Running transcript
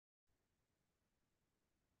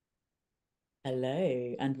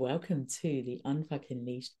Hello and welcome to the Unfucking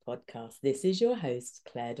Leashed podcast. This is your host,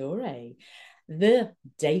 Claire Doré, the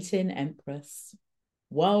dating empress,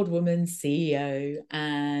 wild woman CEO,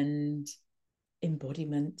 and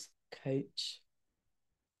embodiment coach.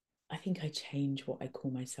 I think I change what I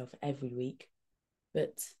call myself every week,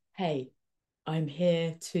 but hey, I'm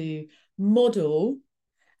here to model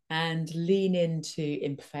and lean into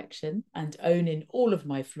imperfection and own in all of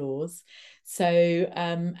my flaws.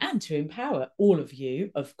 And to empower all of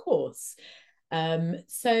you, of course.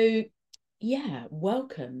 So, yeah,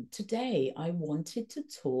 welcome. Today, I wanted to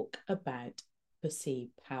talk about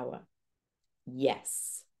perceived power.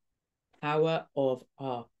 Yes, power of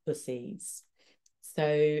our pussies.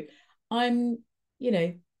 So, I'm, you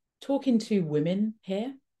know, talking to women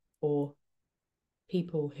here or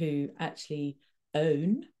people who actually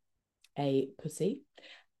own a pussy.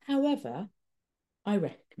 However, I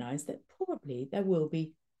recognise that probably there will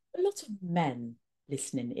be a lot of men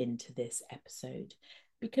listening into this episode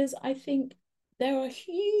because I think there are a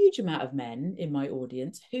huge amount of men in my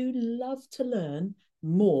audience who love to learn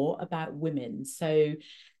more about women. So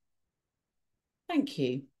thank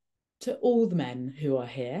you to all the men who are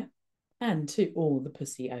here and to all the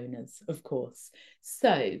pussy owners, of course.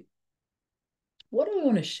 So, what do I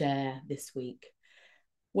want to share this week?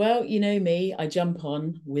 Well, you know me, I jump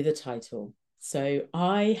on with a title. So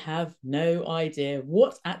I have no idea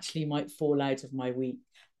what actually might fall out of my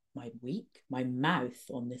mouth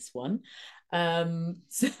on this one.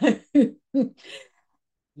 So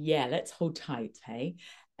yeah, let's hold tight, hey.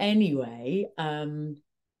 Anyway,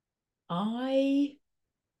 I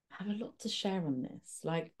have a lot to share on this.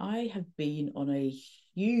 Like I have been on a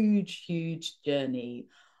huge journey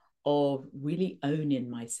of really owning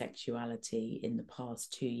my sexuality in the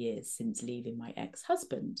past 2 years since leaving my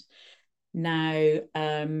ex-husband. Now,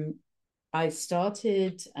 I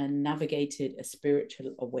started and navigated a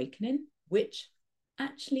spiritual awakening, which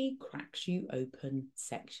actually cracks you open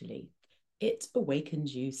sexually. It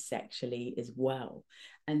awakens you sexually as well.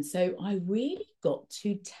 And so I really got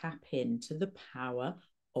to tap into the power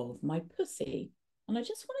of my pussy. And I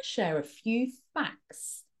just want to share a few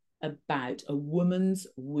facts about a woman's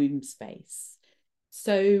womb space.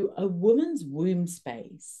 So, a woman's womb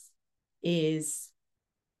space is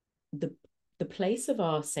the the place of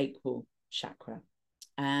our sacral chakra,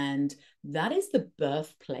 and that is the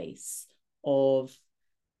birthplace of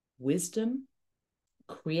wisdom,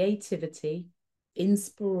 creativity,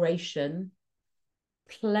 inspiration,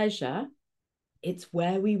 pleasure. It's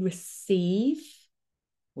where we receive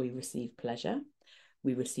pleasure,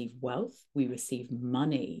 we receive wealth, we receive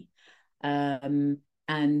money. um,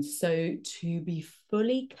 and so to be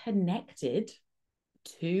fully connected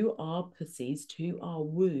to our pussies, to our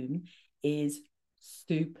womb, is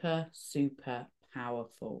super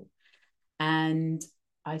powerful. And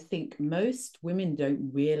I think most women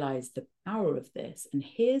don't realize the power of this. And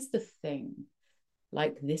here's the thing,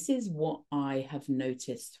 like, this is what I have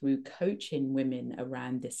noticed through coaching women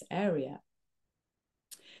around this area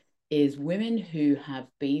is women who have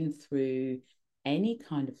been through any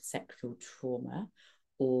kind of sexual trauma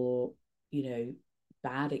or, you know,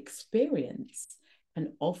 bad experience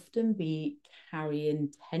can often be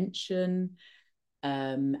carrying tension,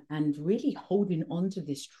 and really holding on to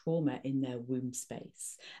this trauma in their womb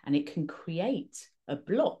space. And it can create a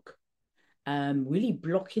block, really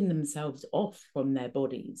blocking themselves off from their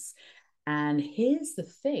bodies. And here's the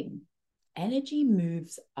thing, energy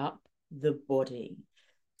moves up the body.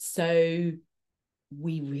 So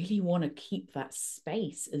we really want to keep that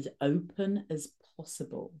space as open as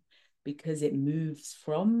possible because it moves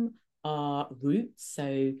from our roots,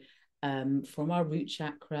 so from our root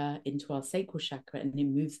chakra into our sacral chakra, and it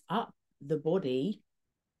moves up the body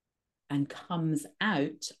and comes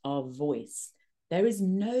out our voice. There is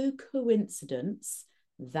no coincidence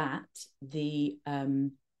that the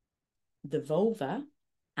vulva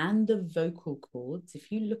and the vocal cords,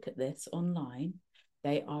 if you look at this online,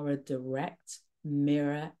 they are a direct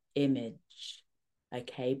mirror image,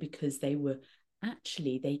 okay? Because they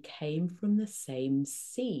came from the same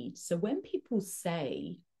seed. So when people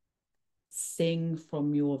say, sing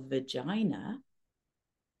from your vagina,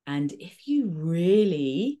 and if you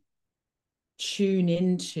really tune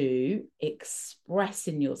into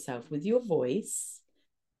expressing yourself with your voice,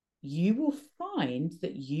 you will find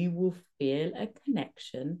that you will feel a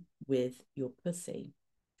connection with your pussy.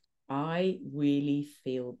 I really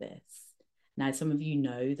feel this. Now, some of you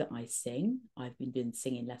know that I sing. I've been doing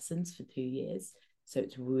singing lessons for 2 years. So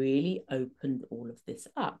it's really opened all of this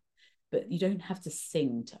up. but you don't have to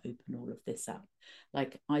sing to open all of this up.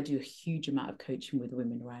 Like I do a huge amount of coaching with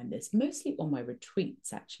women around this, mostly on my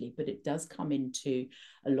retreats actually, but it does come into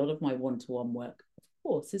a lot of my one-to-one work, of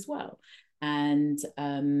course, as well. And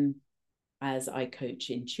as I coach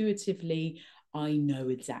intuitively, I know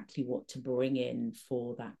exactly what to bring in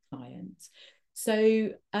for that client. So,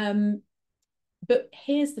 but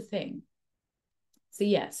here's the thing. So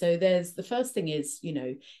yeah, so there's the first thing is, you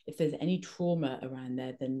know, if there's any trauma around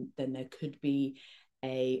there, then there could be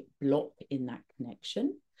a block in that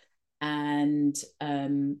connection. And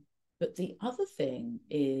but the other thing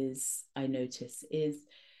is I notice is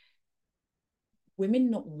women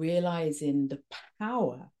not realizing the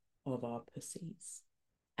power of our pussies.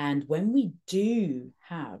 And when we do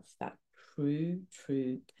have that true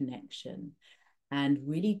connection and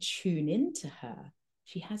really tune into her,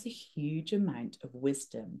 she has a huge amount of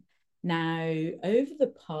wisdom. Now, over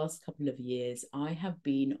the past couple of years, I have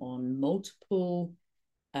been on multiple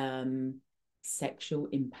um, sexual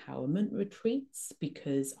empowerment retreats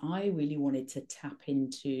because I really wanted to tap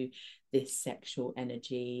into this sexual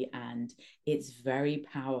energy, and it's very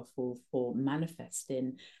powerful for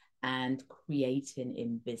manifesting and creating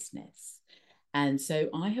in business. And so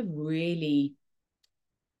I've really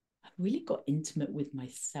got intimate with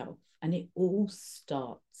myself, and it all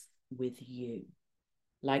starts with you.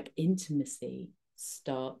 Like intimacy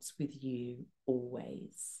starts with you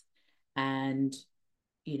always. And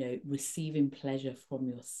you know, receiving pleasure from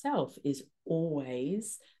yourself is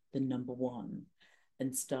always the number one,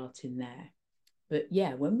 and starting there. But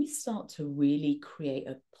yeah, when we start to really create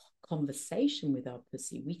a conversation with our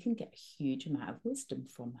pussy, we can get a huge amount of wisdom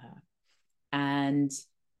from her. And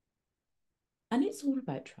it's all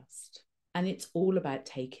about trust. And it's all about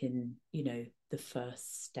taking, you know, the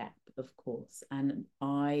first step, of course. And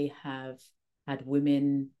I have had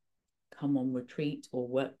women come on retreat or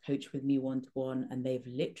work coach with me one-to-one, and they've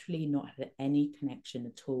literally not had any connection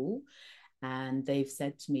at all. And they've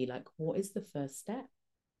said to me, like, what is the first step?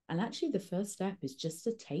 And actually, the first step is just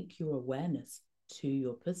to take your awareness to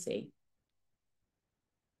your pussy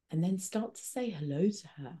and then start to say hello to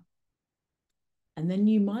her. And then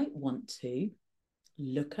you might want to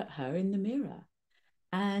look at her in the mirror.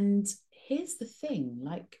 And here's the thing,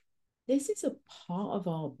 like, this is a part of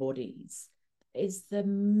our bodies, is the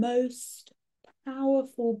most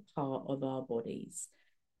powerful part of our bodies.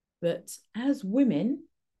 But as women,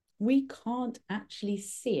 we can't actually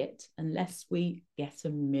see it unless we get a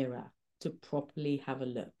mirror to properly have a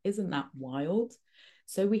look. Isn't that wild?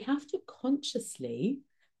 So we have to consciously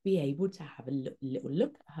be able to have a little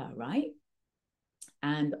look at her, right?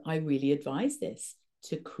 And I really advise this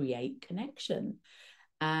to create connection.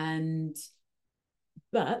 And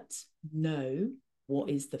but know what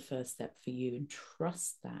is the first step for you and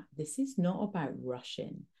trust that this is not about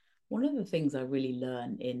rushing. One of the things I really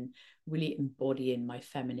learned in really embodying my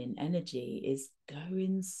feminine energy is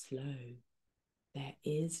going slow. There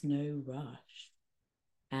is no rush.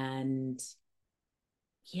 And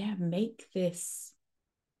yeah, make this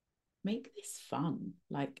fun.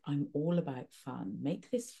 Like, I'm all about fun. Make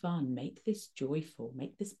this fun, make this joyful,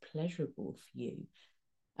 make this pleasurable for you.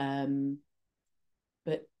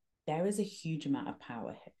 But there is a huge amount of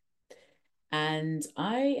power here. And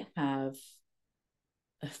I have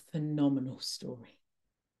a phenomenal story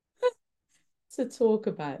to talk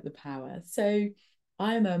about the power. So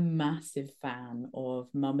I'm a massive fan of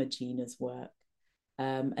Mama Gina's work.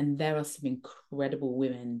 And there are some incredible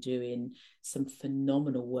women doing some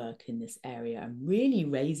phenomenal work in this area and really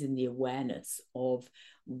raising the awareness of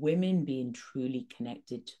women being truly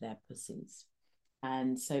connected to their pussies.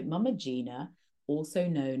 And so Mama Gina, also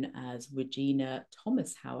known as Regina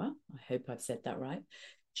Thomas Hauer, I hope I've said that right,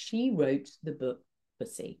 she wrote the book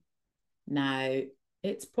Pussy. Now,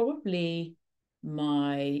 it's probably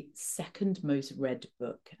my second most read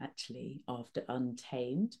book, actually, after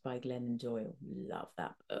Untamed by Glennon Doyle. Love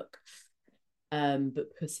that book.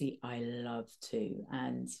 But Pussy, I love too.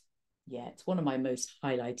 And yeah, it's one of my most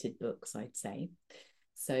highlighted books, I'd say.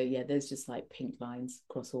 So yeah, there's just like pink lines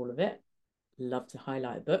across all of it. Love to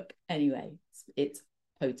highlight a book. Anyway, it's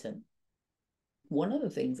potent. One of the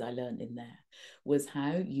things I learned in there was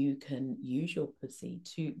how you can use your pussy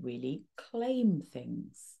to really claim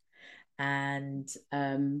things. And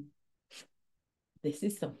this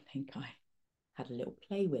is something I had a little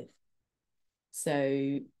play with.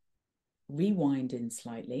 So, rewinding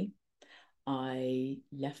slightly, I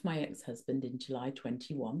left my ex-husband in July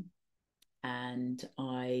 21, and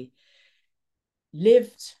I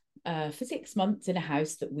lived for 6 months in a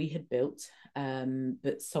house that we had built,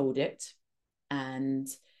 but sold it. And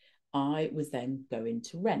I was then going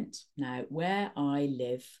to rent. Now, where I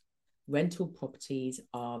live rental properties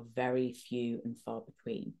are very few and far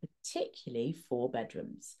between, particularly 4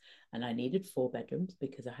 bedrooms. And I needed 4 bedrooms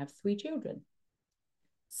because I have 3 children.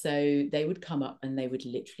 So they would come up and they would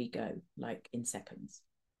literally go like in seconds.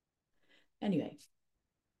 Anyway,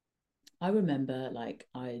 I remember like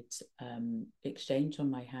I'd exchanged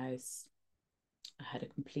on my house. I had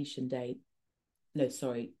a completion date. No,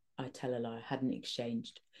 sorry, I tell a lie. I hadn't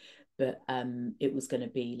exchanged, but it was going to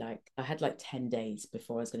be like I had like 10 days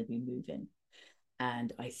before I was going to be moving,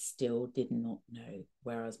 and I still did not know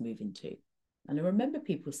where I was moving to. And I remember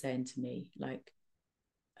people saying to me like,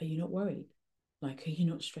 "Are you not worried? Like, are you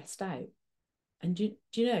not stressed out?" And do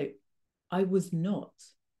you know, I was not.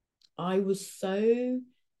 I was so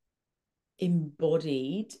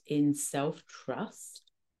embodied in self-trust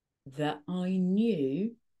that I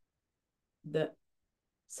knew that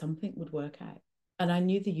something would work out. And I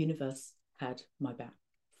knew the universe had my back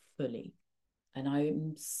fully. And I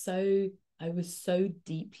was so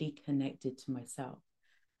deeply connected to myself.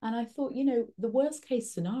 And I thought, you know, the worst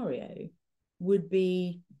case scenario would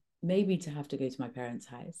be maybe to have to go to my parents'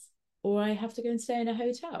 house, or I have to go and stay in a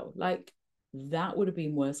hotel. Like that would have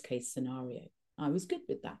been worst case scenario. I was good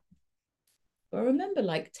with that. But I remember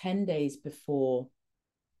like 10 days before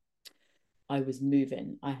I was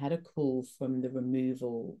moving, I had a call from the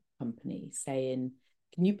removal company saying,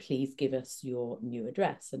 "Can you please give us your new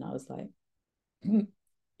address?" And I was like,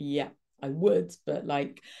 "Yeah, I would, but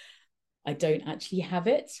like, I don't actually have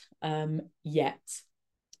it yet."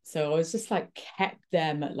 So I was just like kept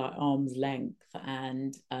them at like arm's length.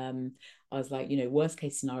 And I was like, you know, worst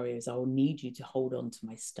case scenarios, I will need you to hold on to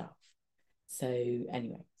my stuff. So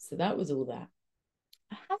anyway, so that was all that.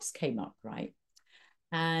 A house came up, right?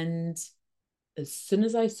 And as soon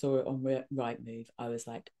as I saw it on Rightmove, I was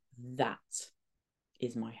like, that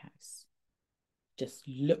is my house. Just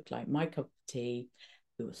looked like my cup of tea.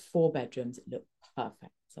 It was 4 bedrooms. It looked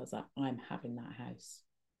perfect. So I was like, I'm having that house.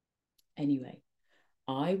 Anyway,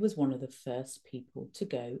 I was one of the first people to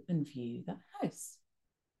go and view that house.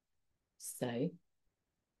 So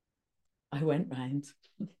I went round.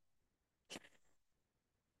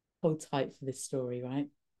 Hold tight for this story, right?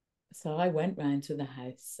 So I went round to the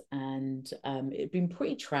house, and it'd been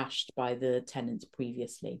pretty trashed by the tenants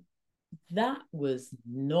previously. That was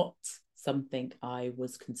not something I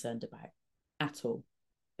was concerned about at all.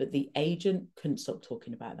 But the agent couldn't stop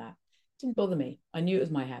talking about that. It didn't bother me. I knew it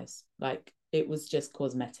was my house. Like it was just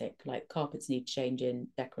cosmetic, like carpets need changing,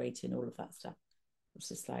 decorating, all of that stuff. It was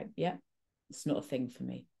just like, yeah, it's not a thing for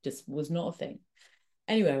me. Just was not a thing.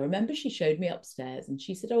 Anyway, I remember she showed me upstairs and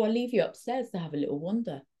she said, "Oh, I'll leave you upstairs to have a little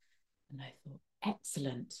wander." And I thought,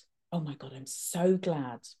 excellent. Oh my God, I'm so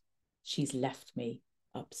glad she's left me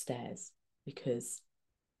upstairs because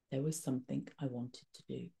there was something I wanted to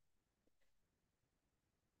do.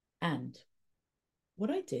 And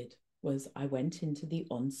what I did was I went into the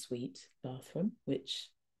ensuite bathroom, which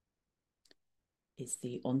is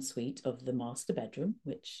the ensuite of the master bedroom,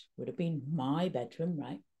 which would have been my bedroom,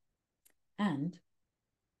 right? And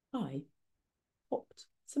I popped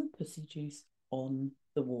some pussy juice on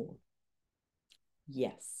the wall.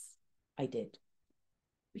 Yes, I did.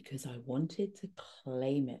 Because I wanted to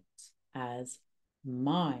claim it as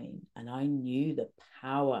mine. And I knew the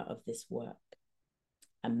power of this work.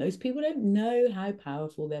 And most people don't know how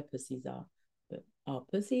powerful their pussies are, but our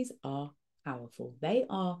pussies are powerful. They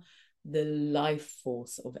are the life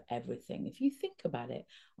force of everything. If you think about it,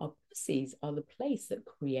 our pussies are the place that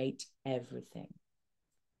create everything.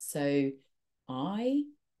 So I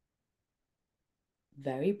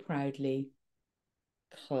very proudly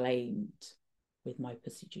claimed with my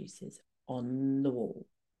pussy juices on the wall.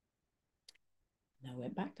 And I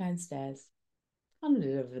went back downstairs, had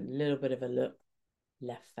a little bit of a look,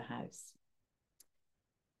 left the house.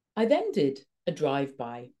 I then did a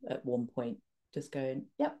drive-by at one point, just going,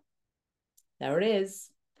 yep, there it is.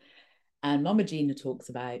 And Mama Gina talks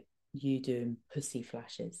about you doing pussy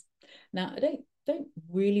flashes. Now, I don't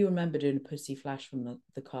really remember doing a pussy flash from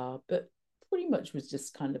the car, but pretty much was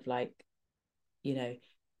just kind of like, you know,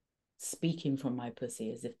 speaking from my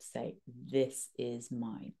pussy as if to say, this is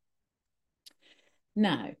mine.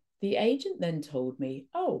 Now, the agent then told me,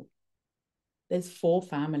 oh, there's 4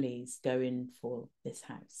 families going for this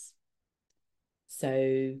house.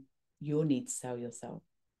 So you'll need to sell yourself.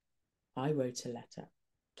 I wrote a letter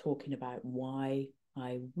talking about why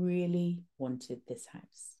I really wanted this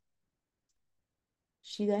house.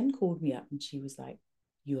 She then called me up and she was like,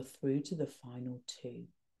 "You're through to the final 2."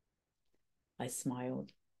 I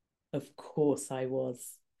smiled. Of course I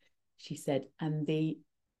was. She said, "And the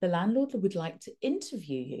landlord would like to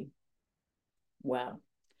interview you." Well,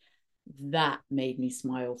 that made me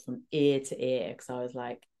smile from ear to ear, because I was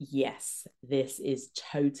like, yes, this is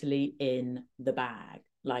totally in the bag.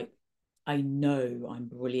 Like, I know I'm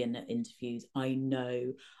brilliant at interviews. I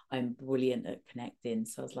know I'm brilliant at connecting.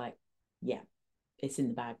 So I was like, yeah, it's in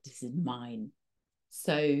the bag. This is mine.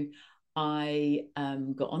 So I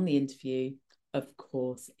got on the interview. Of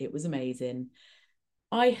course, it was amazing.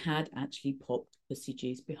 I had actually popped pussy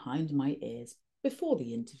juice behind my ears before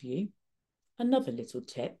the interview. Another little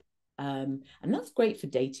tip, and that's great for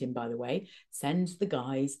dating, by the way, sends the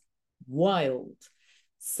guys wild.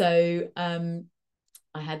 So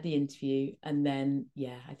I had the interview, and then,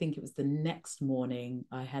 yeah, I think it was the next morning,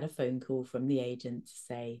 I had a phone call from the agent to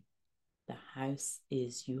say, the house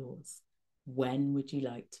is yours. When would you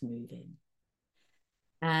like to move in?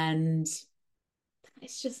 And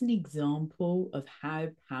it's just an example of how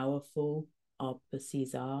powerful our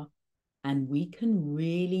pussies are. And we can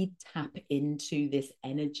really tap into this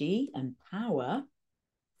energy and power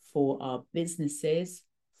for our businesses,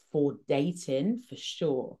 for dating, for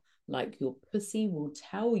sure. Like, your pussy will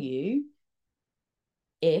tell you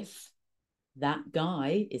if that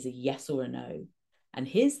guy is a yes or a no. And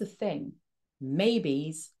here's the thing,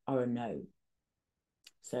 maybes are a no.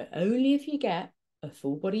 So only if you get a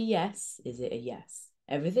full body yes is it a yes.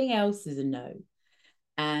 Everything else is a no.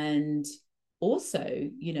 And also,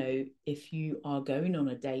 if you are going on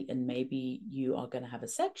a date and maybe you are going to have a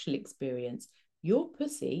sexual experience, your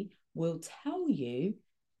pussy will tell you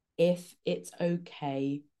if it's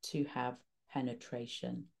okay to have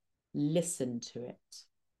penetration. Listen to it.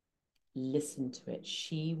 Listen to it.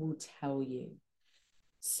 She will tell you.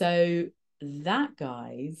 So that,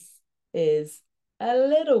 guys, is a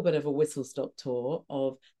little bit of a whistle stop tour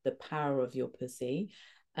of the power of your pussy.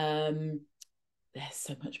 There's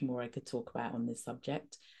so much more I could talk about on this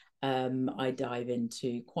subject. I dive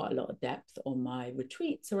into quite a lot of depth on my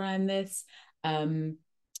retreats around this.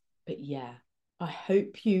 But yeah, I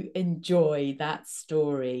hope you enjoy that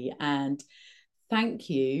story. And thank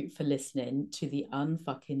you for listening to the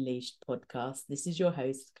Unfucking Leashed podcast. This is your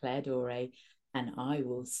host, Claire Dore, and I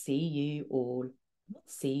will see you all, not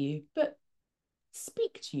see you, but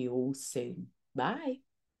speak to you all soon. Bye.